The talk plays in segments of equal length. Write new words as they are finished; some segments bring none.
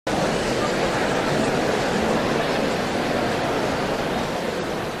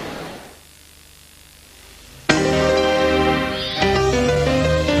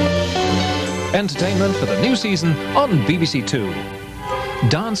entertainment for the new season on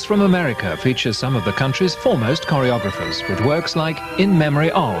BBC2. Dance from America features some of the country's foremost choreographers with works like In Memory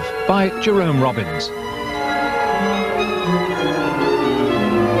Of by Jerome Robbins.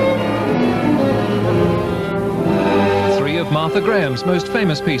 Three of Martha Graham's most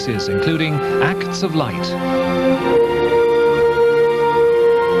famous pieces, including Acts of Light.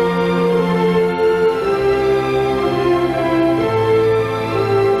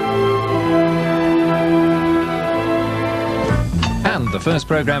 The first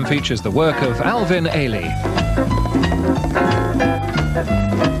programme features the work of Alvin Ailey.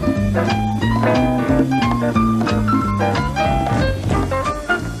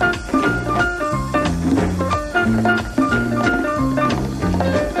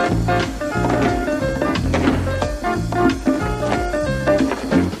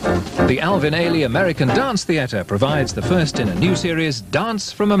 The Alvin Ailey American Dance Theatre provides the first in a new series,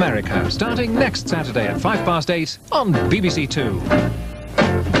 Dance from America, starting next Saturday at 8:05 on BBC2.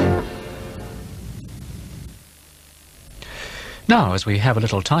 Now, as we have a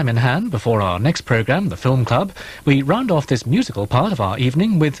little time in hand before our next programme, The Film Club, we round off this musical part of our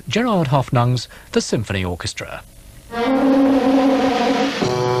evening with Gerard Hoffnung's The Symphony Orchestra.